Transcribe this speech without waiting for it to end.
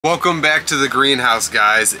Welcome back to the greenhouse,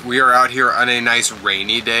 guys. We are out here on a nice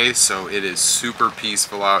rainy day, so it is super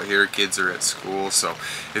peaceful out here. Kids are at school, so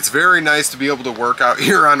it's very nice to be able to work out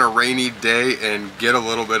here on a rainy day and get a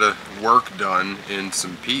little bit of work done in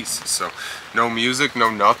some peace. So no music, no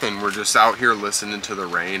nothing. We're just out here listening to the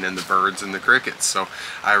rain and the birds and the crickets. So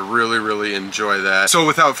I really enjoy that. So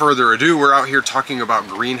without further ado, we're out here talking about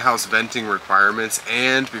greenhouse venting requirements.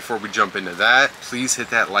 And before we jump into that, please hit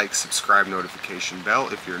that like, subscribe, notification bell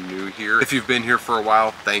if you're new here. If you've been here for a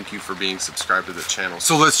while, thank you for being subscribed to the channel.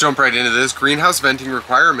 So let's jump right into this. Greenhouse venting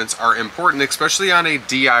requirements are important, especially on a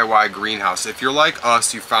DIY greenhouse. If you're like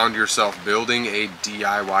us, you found yourself building a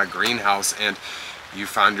DIY greenhouse and you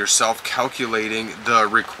found yourself calculating the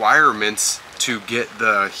requirements to get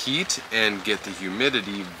the heat and get the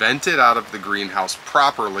humidity vented out of the greenhouse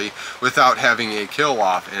properly without having a kill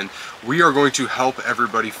off. And we are going to help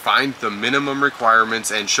everybody find the minimum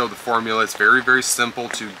requirements and show the formula. It's very simple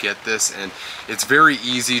to get this, and it's very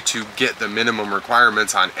easy to get the minimum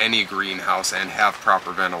requirements on any greenhouse and have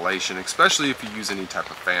proper ventilation, especially if you use any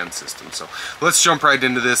type of fan system. So let's jump right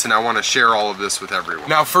into this, and I want to share all of this with everyone.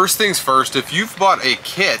 Now, first things first, if you've bought a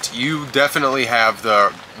kit, you definitely have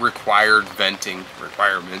the required venting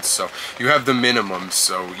requirements, so you have the minimums,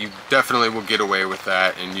 so you definitely will get away with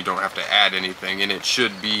that and you don't have to add anything, and it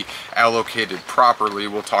should be allocated properly.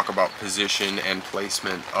 We'll talk about position and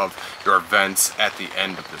placement of your vents at the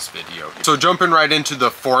end of this video. So jumping right into the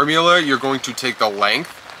formula, you're going to take the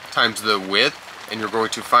length times the width, and you're going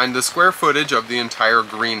to find the square footage of the entire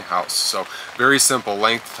greenhouse. So very simple,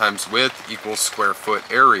 length times width equals square foot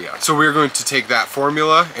area. So we're going to take that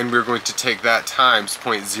formula and we're going to take that times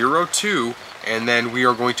 0.02, and then we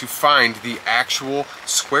are going to find the actual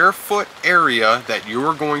square foot area that you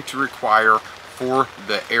are going to require for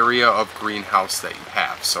the area of greenhouse that you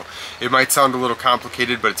have. So it might sound a little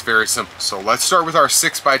complicated, but it's very simple. So let's start with our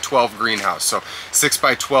 6x12 greenhouse. So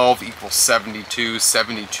 6x12 equals 72.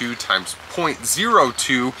 72 times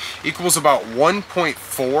 0.02 equals about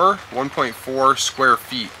 1.4 square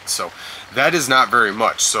feet. So that is not very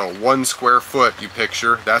much. So 1 square foot, you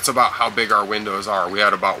picture, that's about how big our windows are. We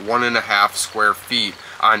had about 1.5 square feet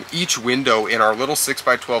on each window in our little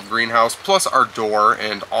 6x12 greenhouse, plus our door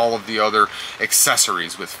and all of the other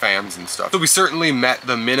accessories with fans and stuff. So we certainly met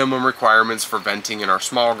the minimum requirements for venting in our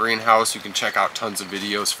small greenhouse. You can check out tons of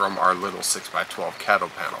videos from our little 6x12 cattle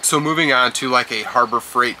panel. So moving on to like a Harbor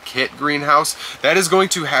Freight kit greenhouse, that is going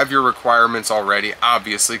to have your requirements already,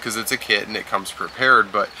 obviously, because it's a kit and it comes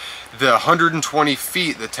prepared, but the 120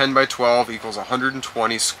 feet, the 10x12 equals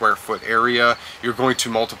 120 square foot area. You're going to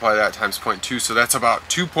multiply that times 0.2, so that's about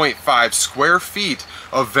 2.5 square feet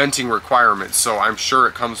of venting requirements. So I'm sure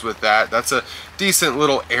it comes with that. That's a decent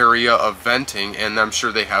little area of venting, and I'm sure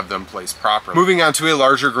they have them placed properly. Moving on to a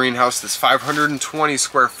larger greenhouse, this 520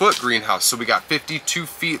 square foot greenhouse. So we got 52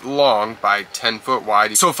 feet long by 10 foot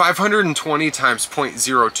wide. So 520 times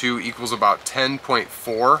 0.02 equals about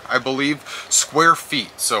 10.4, I believe, square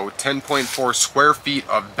feet. So 10.4 square feet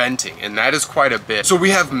of venting, and that is quite a bit. So we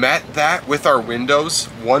have met that with our windows.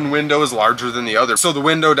 One window is larger than the other. So the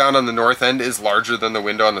window down on the north end is larger than the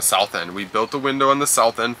window on the south end. We built the window on the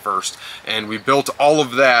south end first, and we built all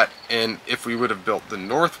of that, and if we would have built the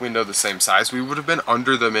north window the same size, we would have been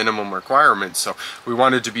under the minimum requirements. So we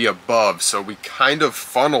wanted to be above, so we kind of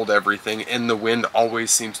funneled everything, and the wind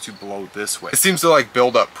always seems to blow this way. It seems to like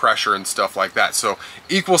build up pressure and stuff like that. So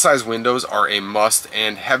equal size windows are a must,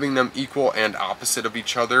 and having them equal and opposite of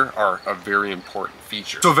each other are a very important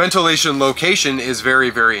feature. So ventilation location is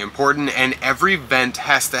very important, and every vent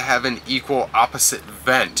has to have an equal opposite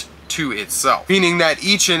vent to itself, meaning that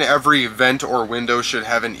each and every vent or window should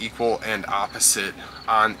have an equal and opposite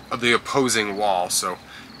on the opposing wall. So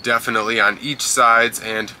definitely on each sides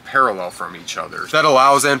and parallel from each other. That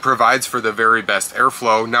allows and provides for the very best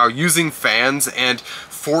airflow. Now, using fans and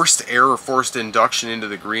forced air or forced induction into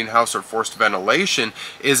the greenhouse or forced ventilation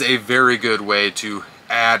is a very good way to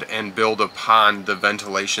add and build upon the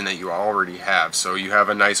ventilation that you already have. So you have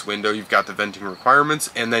a nice window, you've got the venting requirements,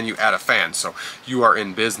 and then you add a fan. So you are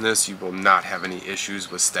in business. You will not have any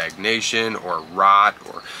issues with stagnation or rot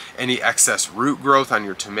or any excess root growth on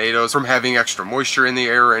your tomatoes from having extra moisture in the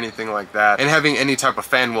air or anything like that. And having any type of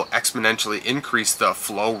fan will exponentially increase the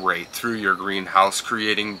flow rate through your greenhouse,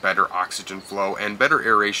 creating better oxygen flow and better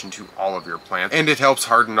aeration to all of your plants. And it helps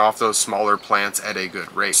harden off those smaller plants at a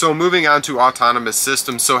good rate. So moving on to autonomous systems,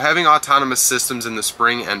 systems. So having autonomous systems in the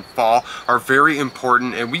spring and fall are very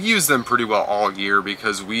important, and we use them pretty well all year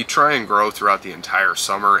because we try and grow throughout the entire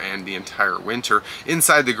summer and the entire winter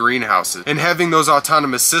inside the greenhouses. And having those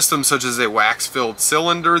autonomous systems, such as a wax-filled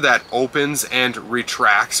cylinder that opens and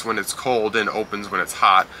retracts when it's cold and opens when it's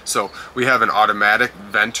hot. So we have an automatic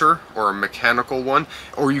venter or a mechanical one,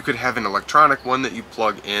 or you could have an electronic one that you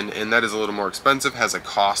plug in, and that is a little more expensive, has a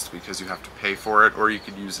cost because you have to pay for it, or you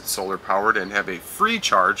could use it solar powered and have a free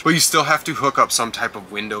charge, but you still have to hook up some type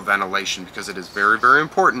of window ventilation because it is very, very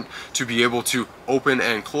important to be able to open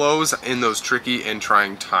and close in those tricky and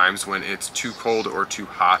trying times when it's too cold or too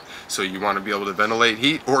hot. So you want to be able to ventilate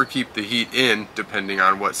heat or keep the heat in depending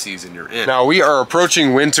on what season you're in. Now we are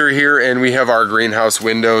approaching winter here, and we have our greenhouse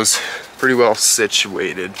windows pretty well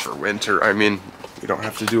situated for winter. I mean, you don't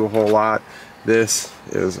have to do a whole lot. This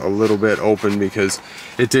is a little bit open because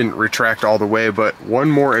it didn't retract all the way, but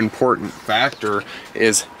one more important factor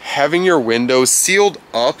is having your windows sealed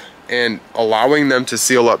up and allowing them to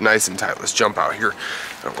seal up nice and tight. Let's jump out here.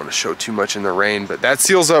 I don't want to show too much in the rain, but that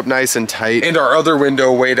seals up nice and tight. And our other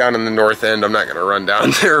window way down in the north end, I'm not gonna run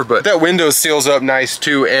down there, but that window seals up nice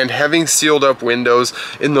too. And having sealed up windows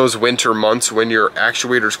in those winter months when your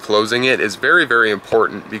actuator's closing it is very, very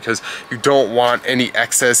important because you don't want any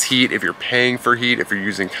excess heat if you're paying for heat, if you're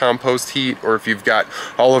using compost heat, or if you've got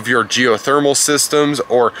all of your geothermal systems,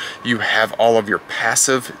 or you have all of your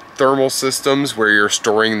passive thermal systems where you're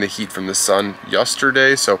storing the heat from the sun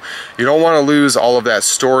yesterday. So you don't want to lose all of that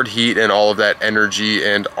stored heat and all of that energy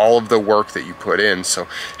and all of the work that you put in. So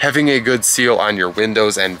having a good seal on your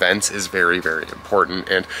windows and vents is very, very important.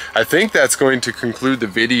 And I think that's going to conclude the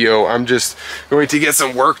video. I'm just going to get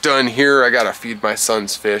some work done here. I gotta feed my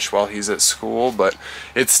son's fish while he's at school, but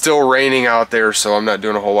it's still raining out there, so I'm not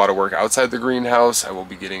doing a whole lot of work outside the greenhouse. I will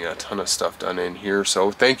be getting a ton of stuff done in here.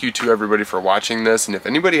 So thank you to everybody for watching this, and if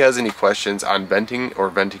anybody has any questions on venting or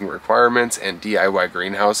venting requirements and DIY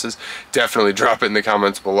greenhouses, definitely drop it in the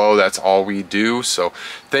comments below. That's all we do. So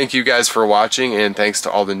thank you guys for watching, and thanks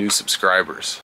to all the new subscribers.